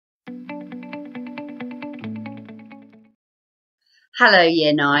Hello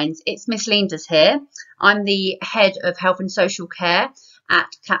Year 9s, it's Miss Linda's here. I'm the Head of Health and Social Care at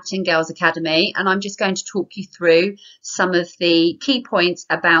Clapton Girls Academy, and I'm just going to talk you through some of the key points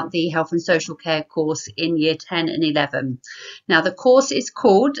about the Health and Social Care course in Year 10 and 11. Now the course is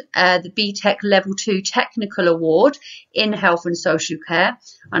called the BTEC Level 2 Technical Award in Health and Social Care,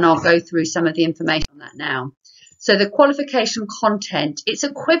 and I'll go through some of the information on that now. So the qualification content, it's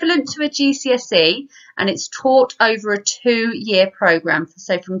equivalent to a GCSE and it's taught over a 2-year programme,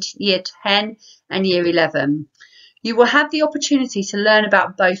 so from Year 10 and Year 11. You will have the opportunity to learn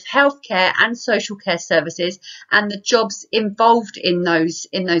about both healthcare and social care services and the jobs involved in those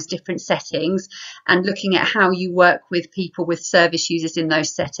different settings, and looking at how you work with people with service users in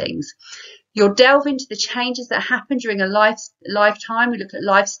those settings. You'll delve into the changes that happen during a lifetime. We look at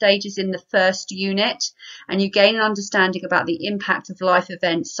life stages in the first unit, and you gain an understanding about the impact of life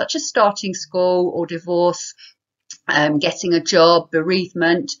events such as starting school or divorce, getting a job,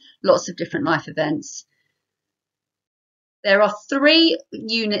 bereavement, lots of different life events. There are 3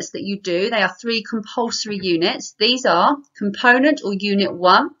 units that you do. They are 3 compulsory units. These are Component or Unit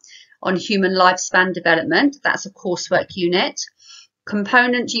 1 on Human Lifespan Development. That's a coursework unit.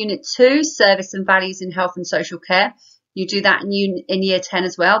 Component Unit 2, Service and Values in Health and Social Care. You do that in Year 10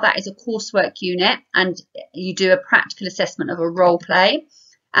 as well. That is a coursework unit, and you do a practical assessment of a role play.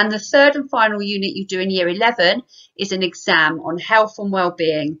 And the third and final unit you do in Year 11 is an exam on health and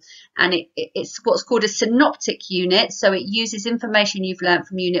well-being, and it's what's called a synoptic unit. So it uses information you've learnt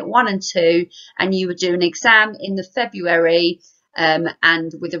from Unit 1 and 2, and you would do an exam in the February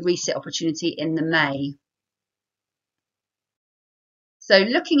and with a resit opportunity in the May. So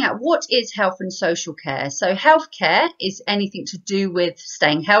looking at what is health and social care. So healthcare is anything to do with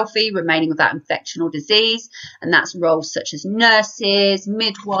staying healthy, remaining without infection or disease, and that's roles such as nurses,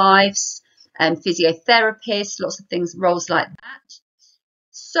 midwives, physiotherapists, lots of things, roles like that.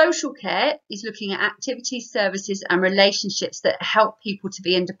 Social care is looking at activities, services and relationships that help people to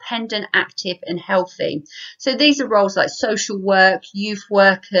be independent, active and healthy. So these are roles like social work, youth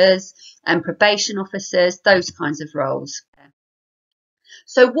workers and probation officers, those kinds of roles.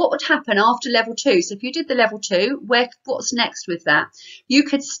 So what would happen after level 2? So if you did the level 2, what's next with that? You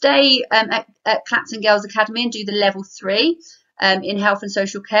could stay at Clapton Girls Academy and do the level 3 in health and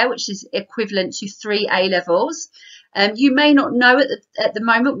social care, which is equivalent to 3 A levels. You may not know at the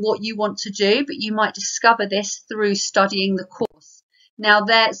moment what you want to do, but you might discover this through studying the course. Now,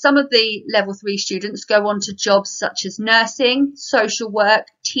 some of the level 3 students go on to jobs such as nursing, social work,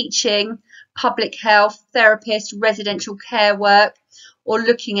 teaching, public health, therapist, residential care work, or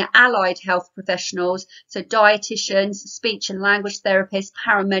looking at allied health professionals, so dietitians, speech and language therapists,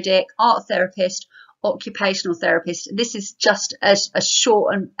 paramedic, art therapist, occupational therapist. This is just a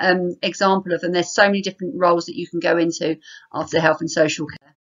short example of them. There's so many different roles that you can go into after health and social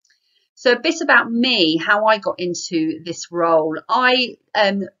care. So a bit about me, how I got into this role. I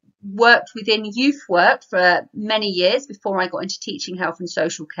worked within youth work for many years before I got into teaching health and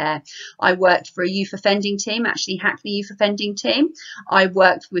social care. I worked for a youth offending team, actually Hackney Youth Offending Team. I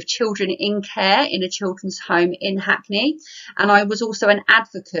worked with children in care in a children's home in Hackney, and I was also an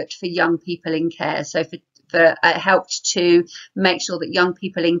advocate for young people in care. So helped to make sure that young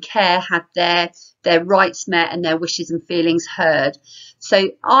people in care had their rights met and their wishes and feelings heard.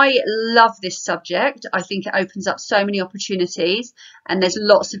 So I love this subject. I think it opens up so many opportunities, and there's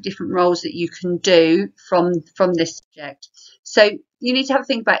lots of different roles that you can do from this subject. So you need to have a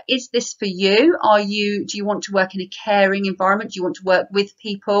think about, is this for you? Do you want to work in a caring environment? Do you want to work with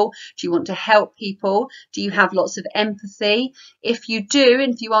people? Do you want to help people? Do you have lots of empathy? If you do,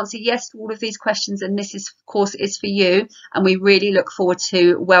 and if you answer yes to all of these questions, then this course is for you, and we really look forward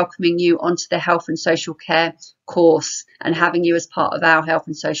to welcoming you onto the health and social care course and having you as part of our health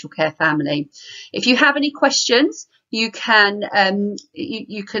and social care family. If you have any questions, you can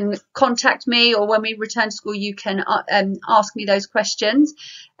contact me, or when we return to school you can ask me those questions,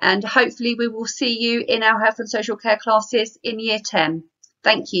 and hopefully we will see you in our health and social care classes in Year 10.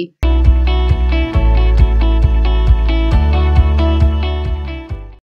 Thank you.